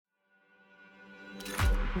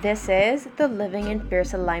This is the Living in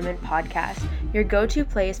Fierce Alignment podcast, your go-to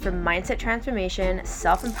place for mindset transformation,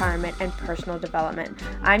 self-empowerment, and personal development.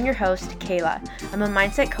 I'm your host, Kayla. I'm a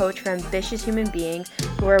mindset coach for ambitious human beings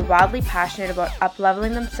who are wildly passionate about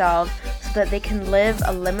up-leveling themselves so that they can live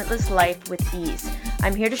a limitless life with ease.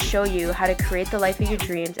 I'm here to show you how to create the life of your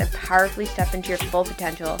dreams and powerfully step into your full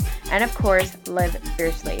potential, and of course, live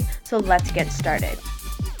fiercely. So let's get started.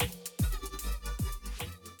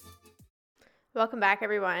 Welcome back,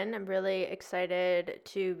 everyone. I'm really excited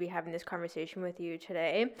to be having this conversation with you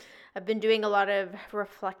today. I've been doing a lot of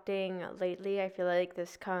reflecting lately. I feel like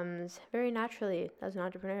this comes very naturally as an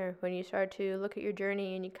entrepreneur when you start to look at your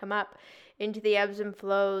journey and you come up into the ebbs and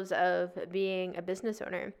flows of being a business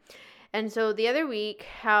owner. And so the other week,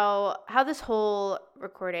 how this whole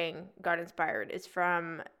recording got inspired is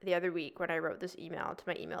from the other week when I wrote this email to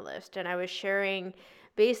my email list, and I was sharing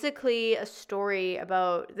basically a story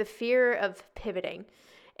about the fear of pivoting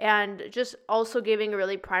and just also giving a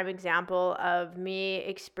really prime example of me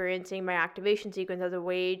experiencing my activation sequence as a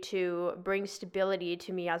way to bring stability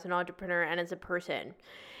to me as an entrepreneur and as a person.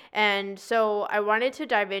 And so I wanted to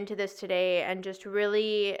dive into this today and just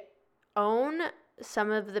really own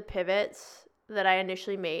some of the pivots that I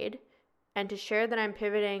initially made and to share that I'm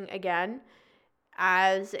pivoting again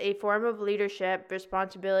as a form of leadership,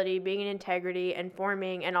 responsibility, being in integrity, and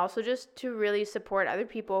forming, and also just to really support other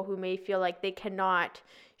people who may feel like they cannot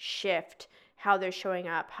shift how they're showing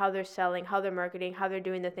up, how they're selling, how they're marketing, how they're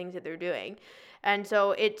doing the things that they're doing. And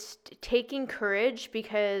so it's taking courage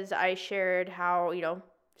because I shared how,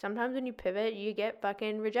 sometimes when you pivot, you get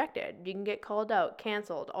fucking rejected. You can get called out,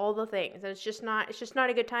 canceled, all the things. And it's just not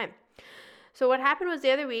a good time. So what happened was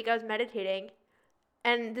the other week I was meditating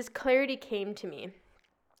and this clarity came to me.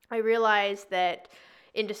 I realized that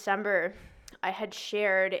in December, I had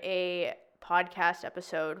shared a podcast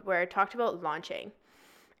episode where I talked about launching.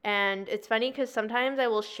 And it's funny because sometimes I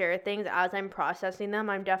will share things as I'm processing them.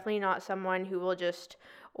 I'm definitely not someone who will just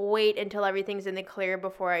wait until everything's in the clear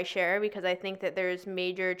before I share, because I think that there's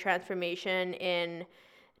major transformation in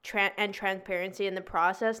and transparency in the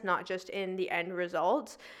process, not just in the end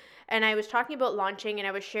results. And I was talking about launching, and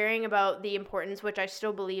I was sharing about the importance, which I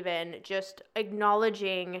still believe in, just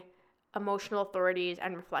acknowledging emotional authorities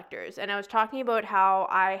and reflectors. And I was talking about how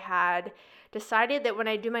I had decided that when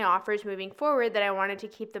I do my offers moving forward, that I wanted to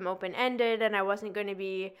keep them open-ended and I wasn't going to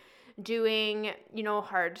be doing,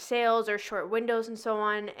 hard sales or short windows and so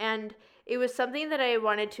on. And it was something that I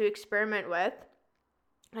wanted to experiment with.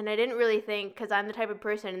 And I didn't really think, because I'm the type of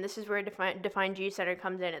person, and this is where Define G Center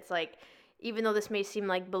comes in. It's like, even though this may seem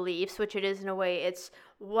like beliefs, which it is in a way, it's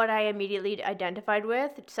what I immediately identified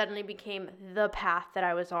with. It suddenly became the path that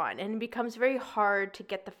I was on. And it becomes very hard to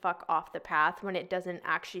get the fuck off the path when it doesn't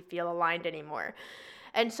actually feel aligned anymore.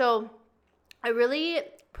 And so I really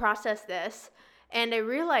processed this, and I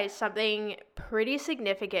realized something pretty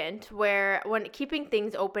significant where when keeping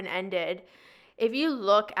things open-ended, if you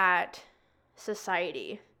look at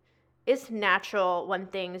society, it's natural when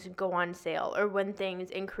things go on sale or when things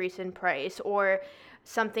increase in price or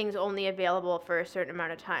something's only available for a certain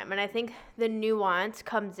amount of time. And I think the nuance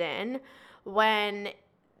comes in when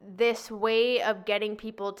this way of getting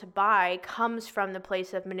people to buy comes from the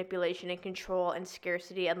place of manipulation and control and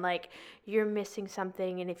scarcity, and like, you're missing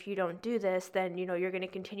something, and if you don't do this, then you're going to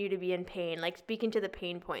continue to be in pain, like speaking to the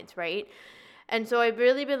pain points, right? And so I've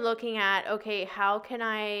really been looking at, okay, how can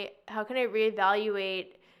I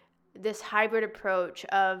reevaluate this hybrid approach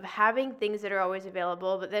of having things that are always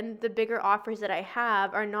available, but then the bigger offers that I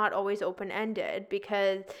have are not always open-ended,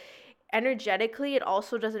 because energetically it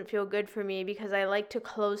also doesn't feel good for me because I like to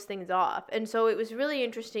close things off. And so it was really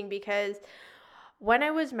interesting because when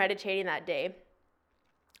I was meditating that day,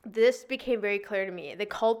 this became very clear to me, the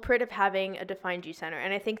culprit of having a defined G center.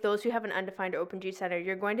 And I think those who have an undefined or open G center,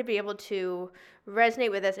 you're going to be able to resonate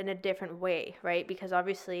with this in a different way, right? Because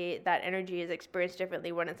obviously that energy is experienced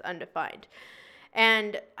differently when it's undefined.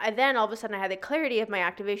 And then all of a sudden I had the clarity of my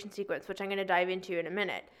activation sequence, which I'm going to dive into in a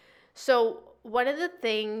minute. So one of the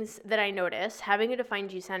things that I notice having a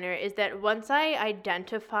defined G center is that once I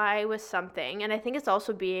identify with something, and I think it's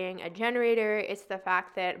also being a generator, it's the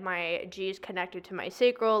fact that my G is connected to my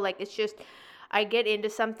sacral, like it's just, I get into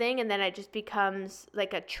something and then it just becomes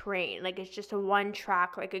like a train, like it's just a one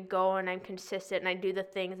track, like I go and I'm consistent and I do the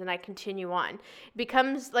things and I continue on. It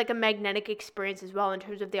becomes like a magnetic experience as well in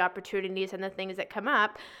terms of the opportunities and the things that come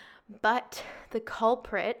up. But the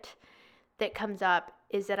culprit that comes up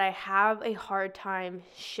is that I have a hard time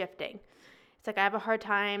shifting. It's like I have a hard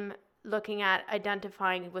time looking at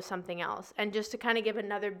identifying with something else. And just to kind of give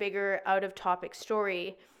another bigger out of topic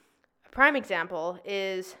story, prime example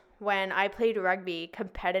is when I played rugby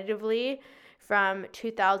competitively from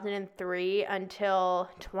 2003 until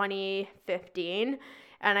 2015,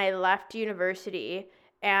 and I left university,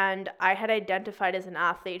 and I had identified as an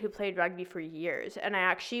athlete who played rugby for years, and I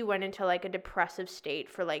actually went into like a depressive state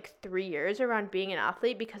for like 3 years around being an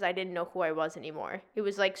athlete because I didn't know who I was anymore. It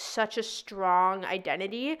was like such a strong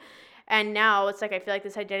identity, and now it's like I feel like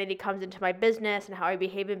this identity comes into my business and how I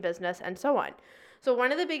behave in business and so on. So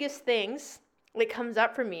one of the biggest things that comes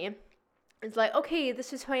up for me, it's like, okay,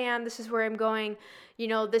 this is who I am, this is where I'm going,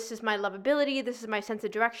 this is my lovability, this is my sense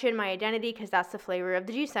of direction, my identity, because that's the flavor of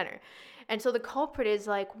the G Center. And so the culprit is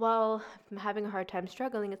like, well, I'm having a hard time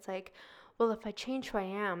struggling. It's like, well, if I change who I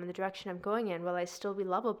am and the direction I'm going in, will I still be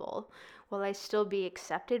lovable? Will I still be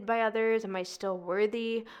accepted by others? Am I still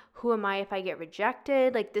worthy? Who am I if I get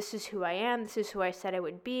rejected? Like, this is who I am. This is who I said I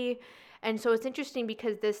would be. And so it's interesting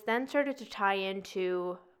because this then started to tie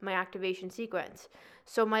into my activation sequence.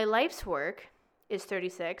 So my life's work is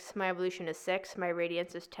 36, my evolution is 6, my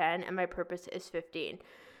radiance is 10, and my purpose is 15.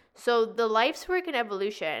 So the life's work and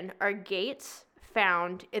evolution are gates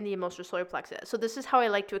found in the emotional solar plexus. So this is how I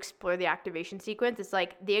like to explore the activation sequence. It's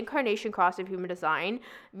like the incarnation cross of human design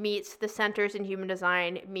meets the centers in human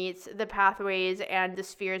design, meets the pathways and the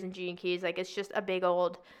spheres and gene keys. Like, it's just a big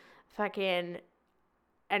old fucking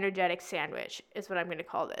energetic sandwich is what I'm going to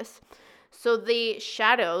call this. So the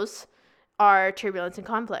shadows are turbulence and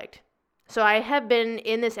conflict. So I have been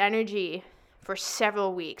in this energy for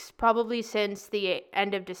several weeks, probably since the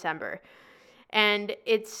end of December. And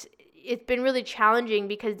it's been really challenging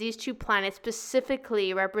because these two planets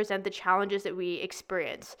specifically represent the challenges that we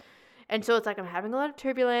experience. And so it's like I'm having a lot of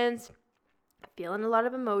turbulence, feeling a lot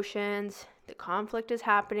of emotions, the conflict is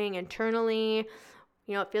happening internally.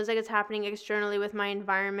 It feels like it's happening externally with my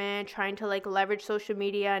environment, trying to like leverage social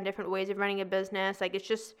media and different ways of running a business. Like, it's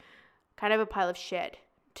just kind of a pile of shit,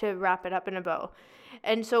 to wrap it up in a bow.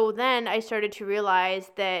 And so then I started to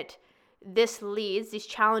realize that these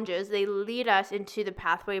challenges, they lead us into the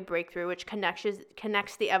pathway breakthrough, which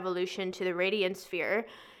connects the evolution to the radiant sphere.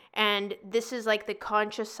 And this is like the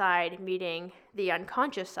conscious side meeting the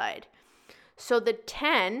unconscious side. So the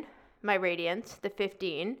 10, my radiance, the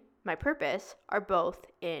 15, my purpose, are both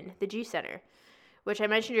in the G Center, which I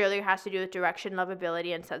mentioned earlier has to do with direction,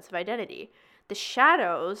 lovability, and sense of identity. The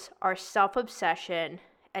shadows are self-obsession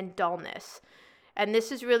and dullness. And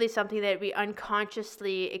this is really something that we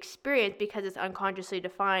unconsciously experience because it's unconsciously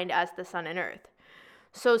defined as the sun and earth.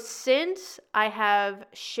 So since I have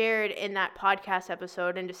shared in that podcast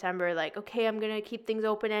episode in December, like, okay, I'm going to keep things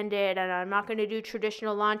open-ended and I'm not going to do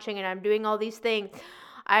traditional launching and I'm doing all these things,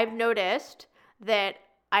 I've noticed that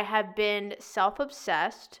I have been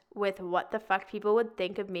self-obsessed with what the fuck people would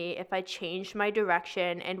think of me if I changed my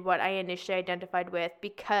direction and what I initially identified with,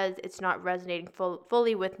 because it's not resonating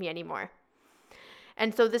fully with me anymore.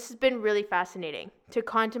 And so this has been really fascinating to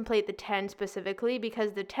contemplate the 10 specifically,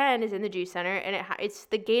 because the 10 is in the G Center and it's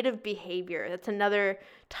the gate of behavior. That's another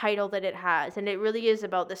title that it has. And it really is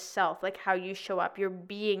about the self, like how you show up, your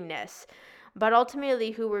beingness. But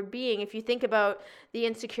ultimately who we're being, if you think about the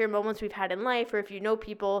insecure moments we've had in life, or if you know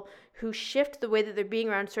people who shift the way that they're being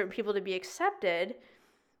around certain people to be accepted,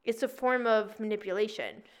 it's a form of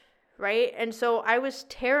manipulation, right? And so I was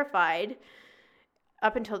terrified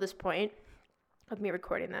up until this point of me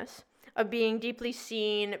recording this, of being deeply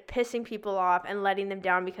seen, pissing people off and letting them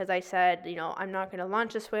down because I said, I'm not going to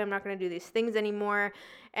launch this way. I'm not going to do these things anymore.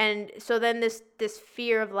 And so then this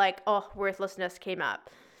fear of like, worthlessness came up.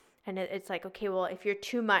 And it's like, okay, well, if you're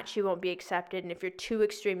too much, you won't be accepted. And if you're too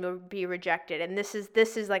extreme, you'll be rejected. And this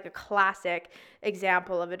is like a classic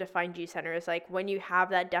example of a defined G Center. Is like when you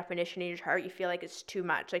have that definition in your chart, you feel like it's too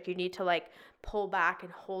much. Like you need to like pull back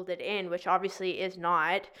and hold it in, which obviously is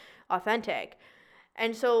not authentic.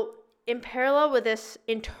 And so in parallel with this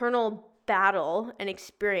internal battle and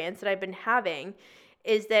experience that I've been having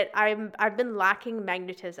is that I've been lacking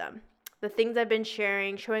magnetism. The things I've been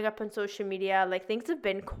showing up on social media, like things have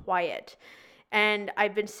been quiet and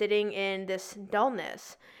I've been sitting in this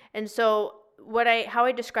dullness. And so how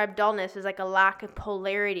I describe dullness is like a lack of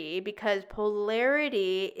polarity, because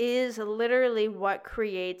polarity is literally what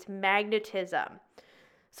creates magnetism.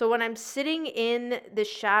 So when I'm sitting in the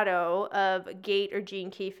shadow of gate or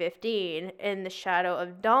gene key 15, in the shadow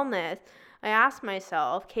of dullness, I ask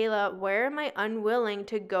myself, Kayla, where am I unwilling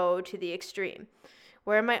to go to the extreme?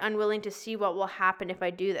 Where am I unwilling to see what will happen if I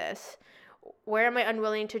do this? Where am I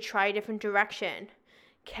unwilling to try a different direction?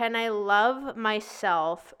 Can I love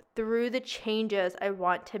myself through the changes I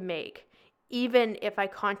want to make, even if I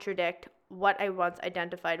contradict what I once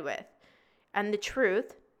identified with? And the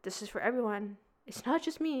truth, this is for everyone, it's not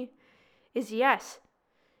just me. is yes.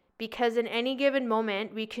 Because in any given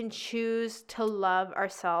moment, we can choose to love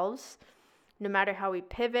ourselves, no matter how we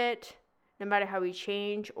pivot, no matter how we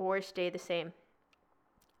change or stay the same.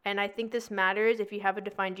 And I think this matters if you have a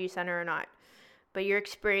defined G center or not, but your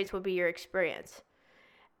experience will be your experience.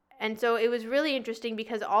 And so it was really interesting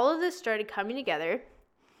because all of this started coming together,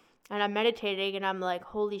 and I'm meditating and I'm like,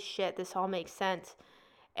 holy shit, this all makes sense.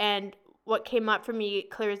 And what came up for me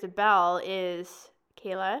clear as a bell is,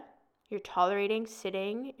 Kayla, you're tolerating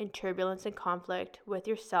sitting in turbulence and conflict with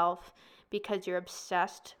yourself because you're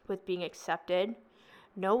obsessed with being accepted.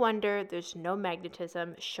 No wonder there's no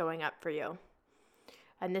magnetism showing up for you.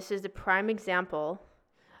 And this is the prime example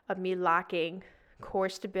of me lacking core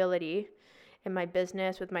stability in my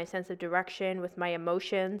business, with my sense of direction, with my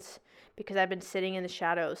emotions, because I've been sitting in the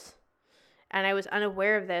shadows. And I was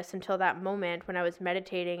unaware of this until that moment when I was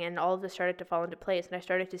meditating and all of this started to fall into place. And I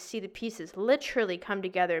started to see the pieces literally come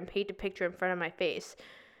together and paint a picture in front of my face.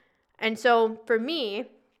 And so for me,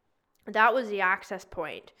 that was the access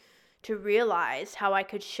point to realize how I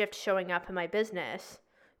could shift showing up in my business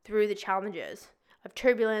through the challenges of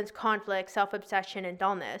turbulence, conflict, self-obsession, and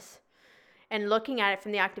dullness. And looking at it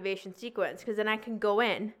from the activation sequence, because then I can go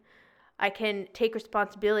in, I can take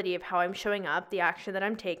responsibility of how I'm showing up, the action that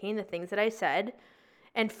I'm taking, the things that I said.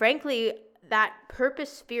 And frankly, that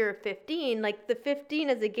purpose sphere of 15, like the 15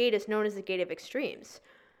 as a gate is known as the gate of extremes.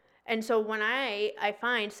 And so when I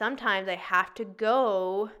find sometimes I have to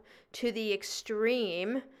go to the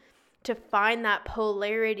extreme to find that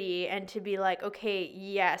polarity and to be like, okay,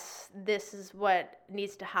 yes, this is what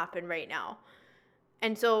needs to happen right now.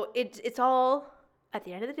 And so it's all, at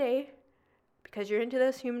the end of the day, because you're into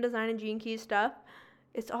this human design and Gene Keys stuff,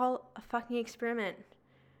 it's all a fucking experiment.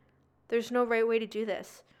 There's no right way to do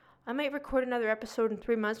this. I might record another episode in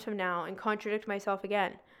 3 months from now and contradict myself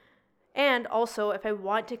again. And also, if I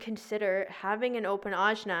want to consider having an open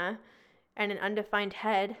ajna and an undefined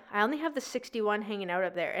head, I only have the 61 hanging out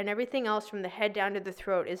up there, and everything else from the head down to the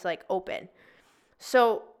throat is like open.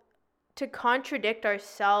 So to contradict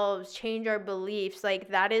ourselves, change our beliefs, like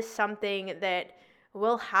that is something that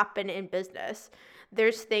will happen in business.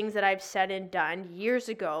 There's things that I've said and done years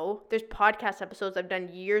ago. There's podcast episodes I've done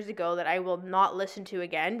years ago that I will not listen to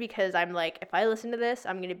again because I'm like, if I listen to this,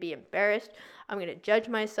 I'm going to be embarrassed. I'm going to judge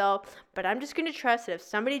myself. But I'm just going to trust that if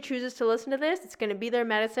somebody chooses to listen to this, it's going to be their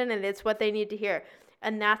medicine and it's what they need to hear.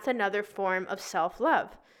 And that's another form of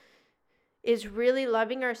self-love, is really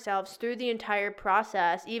loving ourselves through the entire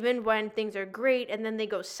process, even when things are great and then they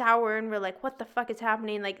go sour and we're like, what the fuck is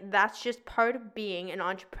happening? Like, that's just part of being an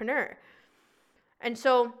entrepreneur. And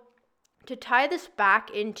so to tie this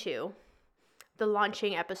back into the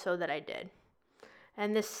launching episode that I did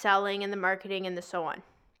and the selling and the marketing and the so on,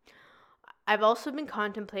 I've also been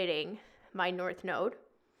contemplating my North Node,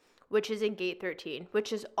 which is in gate 13,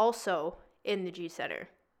 which is also in the G Center.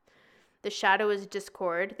 The shadow is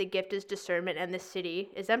discord, the gift is discernment, and the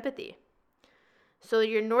city is empathy. So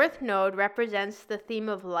your North Node represents the theme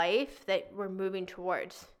of life that we're moving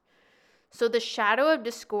towards. So the shadow of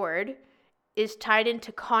discord is tied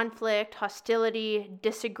into conflict, hostility,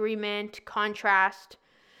 disagreement, contrast.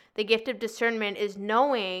 The gift of discernment is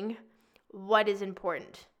knowing what is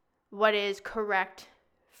important, what is correct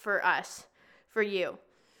for us, for you.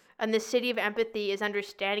 And the city of empathy is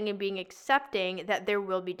understanding and being accepting that there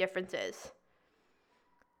will be differences.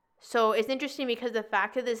 So it's interesting because the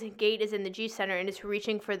fact that this gate is in the G Center and it's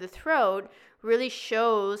reaching for the throat really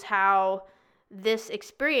shows how this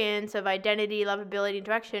experience of identity, lovability, and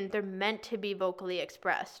direction, they're meant to be vocally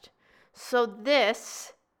expressed. So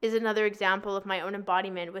this is another example of my own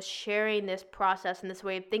embodiment with sharing this process and this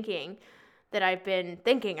way of thinking that I've been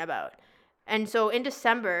thinking about. And so in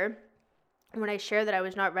December, when I shared that I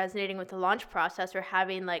was not resonating with the launch process or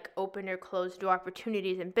having like open or closed door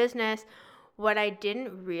opportunities in business, what I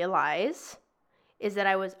didn't realize is that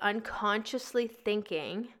I was unconsciously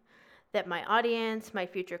thinking that my audience, my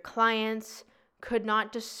future clients, could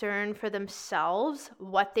not discern for themselves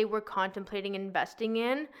what they were contemplating investing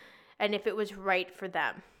in and if it was right for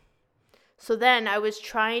them. So then I was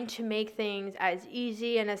trying to make things as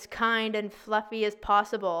easy and as kind and fluffy as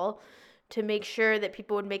possible to make sure that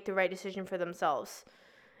people would make the right decision for themselves.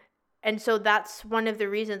 And so that's one of the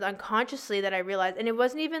reasons unconsciously that I realized, and it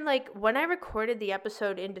wasn't even like when I recorded the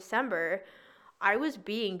episode in December, I was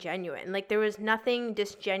being genuine. Like there was nothing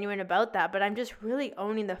disgenuine about that, but I'm just really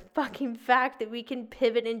owning the fucking fact that we can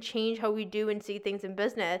pivot and change how we do and see things in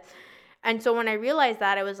business. And so when I realized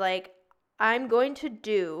that, I was like, I'm going to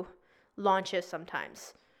do launches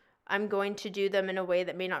sometimes. I'm going to do them in a way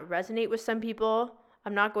that may not resonate with some people.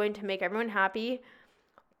 I'm not going to make everyone happy,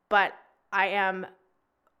 but I am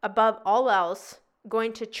above all else,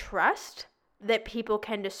 going to trust that people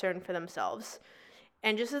can discern for themselves.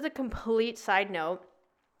 And just as a complete side note,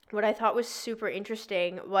 what I thought was super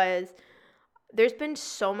interesting was there's been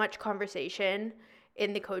so much conversation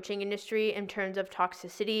in the coaching industry in terms of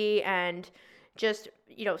toxicity and just,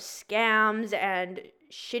 scams and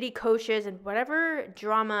shitty coaches and whatever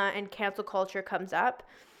drama and cancel culture comes up.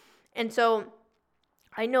 And so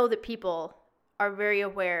I know that people are very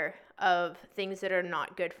aware of things that are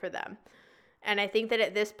not good for them. And I think that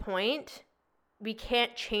at this point, we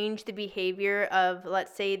can't change the behavior of,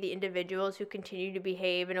 let's say, the individuals who continue to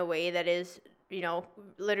behave in a way that is,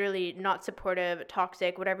 literally not supportive,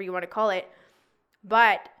 toxic, whatever you want to call it.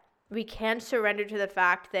 But we can surrender to the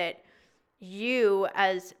fact that you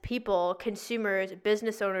as people, consumers,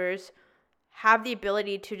 business owners, have the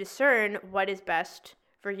ability to discern what is best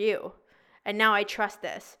for you. And now I trust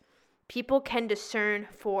this. People can discern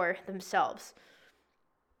for themselves.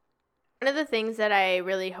 One of the things that I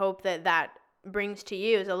really hope that brings to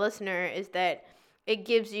you as a listener is that it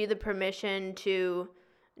gives you the permission to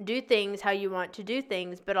do things how you want to do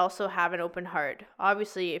things, but also have an open heart.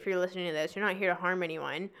 Obviously, if you're listening to this, you're not here to harm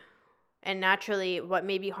anyone. And naturally, what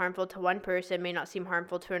may be harmful to one person may not seem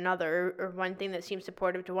harmful to another, or one thing that seems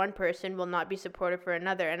supportive to one person will not be supportive for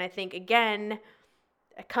another. And I think, again,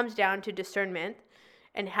 it comes down to discernment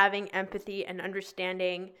and having empathy and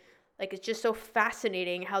understanding. Like, it's just so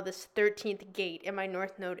fascinating how this 13th gate in my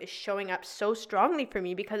North Node is showing up so strongly for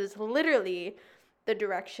me, because it's literally the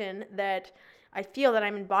direction that I feel that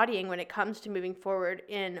I'm embodying when it comes to moving forward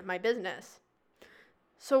in my business.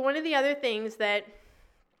 So one of the other things that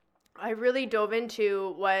I really dove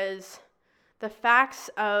into was the facts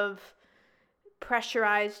of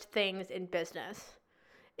pressurized things in business.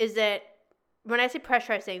 Is that when I say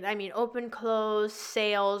pressurized things, I mean open, close,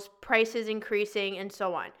 sales, prices increasing, and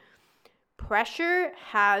so on. Pressure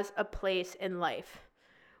has a place in life.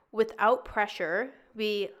 Without pressure,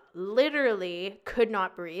 we literally could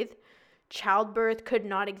not breathe. Childbirth could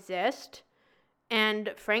not exist.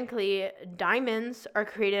 And frankly, diamonds are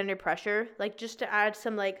created under pressure. Like, just to add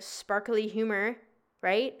some sparkly humor,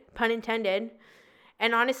 right? Pun intended.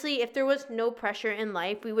 And honestly, if there was no pressure in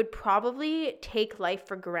life, we would probably take life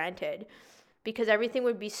for granted, because everything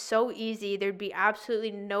would be so easy. There'd be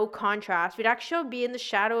absolutely no contrast. We'd actually be in the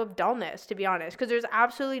shadow of dullness, to be honest, because there's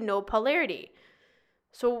absolutely no polarity.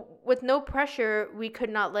 So with no pressure, we could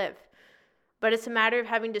not live. But it's a matter of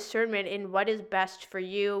having discernment in what is best for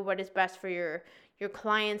you, what is best for your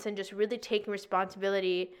clients, and just really taking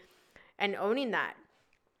responsibility and owning that.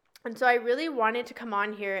 And so I really wanted to come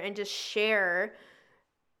on here and just share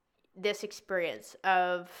this experience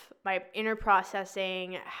of my inner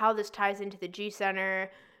processing, how this ties into the G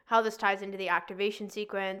Center, how this ties into the activation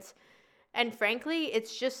sequence. And frankly,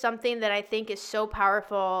 it's just something that I think is so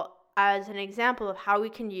powerful as an example of how we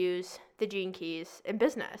can use the Gene Keys in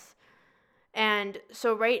business. And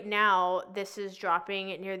so right now, this is dropping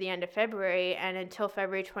near the end of February, and until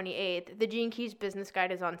February 28th, the Gene Keys Business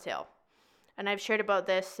Guide is on sale. And I've shared about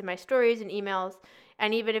this in my stories and emails,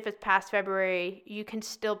 and even if it's past February, you can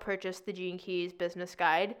still purchase the Gene Keys Business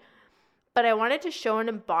Guide. But I wanted to show an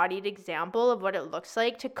embodied example of what it looks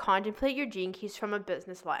like to contemplate your Gene Keys from a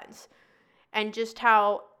business lens, and just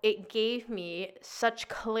how it gave me such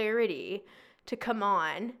clarity to come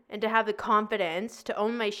on and to have the confidence to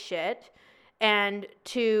own my shit, and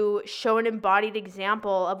to show an embodied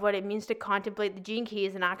example of what it means to contemplate the Gene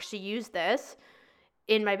Keys and actually use this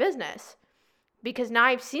in my business. Because now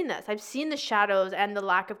I've seen this. I've seen the shadows and the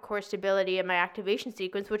lack of core stability in my activation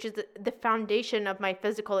sequence, which is the foundation of my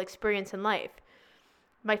physical experience in life,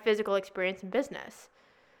 my physical experience in business.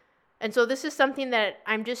 And so this is something that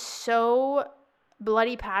I'm just so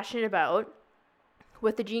bloody passionate about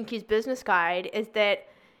with the Gene Keys Business Guide, is that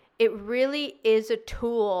it really is a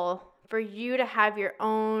tool for you to have your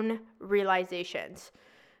own realizations,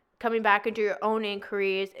 coming back into your own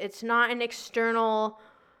inquiries. It's not an external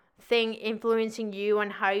thing influencing you on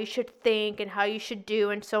how you should think and how you should do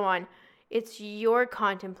and so on. It's your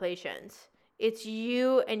contemplations. It's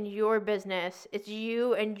you and your business. It's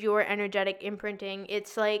you and your energetic imprinting.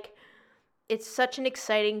 It's such an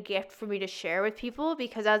exciting gift for me to share with people,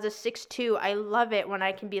 because as a 6'2", I love it when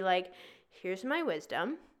I can be like, here's my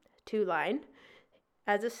wisdom, 2-line.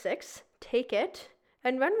 As a 6, take it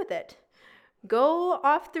and run with it. Go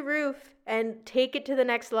off the roof and take it to the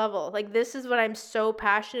next level. This is what I'm so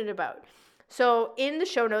passionate about. So in the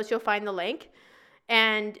show notes, you'll find the link.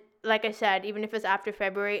 And like I said, even if it's after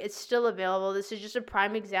February, it's still available. This is just a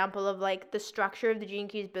prime example of the structure of the Gene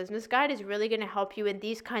Keys Business Guide is really going to help you in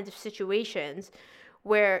these kinds of situations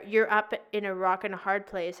where you're up in a rock and a hard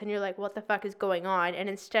place and you're like, what the fuck is going on? And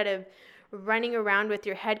instead of running around with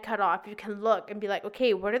your head cut off, you can look and be like,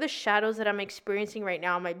 okay, what are the shadows that I'm experiencing right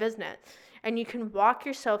now in my business? And you can walk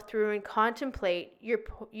yourself through and contemplate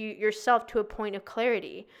yourself to a point of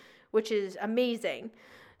clarity, which is amazing.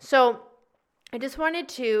 So I just wanted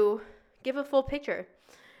to give a full picture,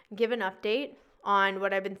 give an update on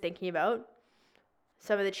what I've been thinking about,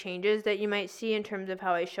 some of the changes that you might see in terms of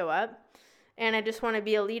how I show up. And I just want to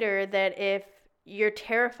be a leader that if you're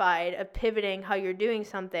terrified of pivoting how you're doing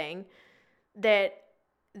something, that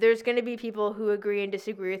there's going to be people who agree and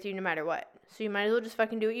disagree with you no matter what. So you might as well just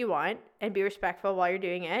fucking do what you want and be respectful while you're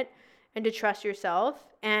doing it, and to trust yourself.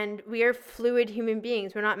 And we are fluid human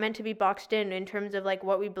beings. We're not meant to be boxed in terms of like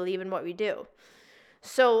what we believe and what we do.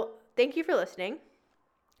 So thank you for listening.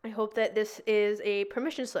 I hope that this is a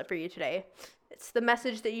permission slip for you today. It's the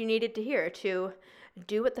message that you needed to hear, to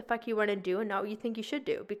do what the fuck you want to do and not what you think you should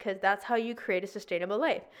do, because that's how you create a sustainable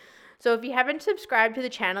life. So if you haven't subscribed to the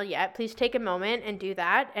channel yet, please take a moment and do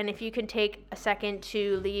that. And if you can take a second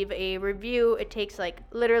to leave a review, it takes like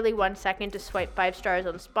literally 1 second to swipe 5 stars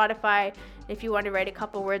on Spotify. If you want to write a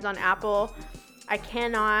couple words on Apple, I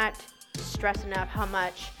cannot stress enough how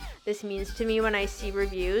much this means to me when I see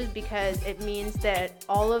reviews, because it means that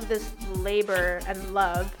all of this labor and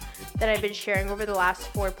love that I've been sharing over the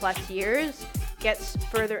last 4+ years gets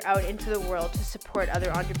further out into the world to support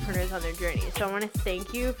other entrepreneurs on their journey. So I want to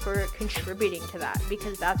thank you for contributing to that,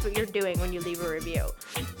 because that's what you're doing when you leave a review.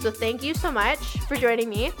 So thank you so much for joining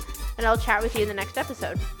me, and I'll chat with you in the next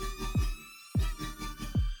episode.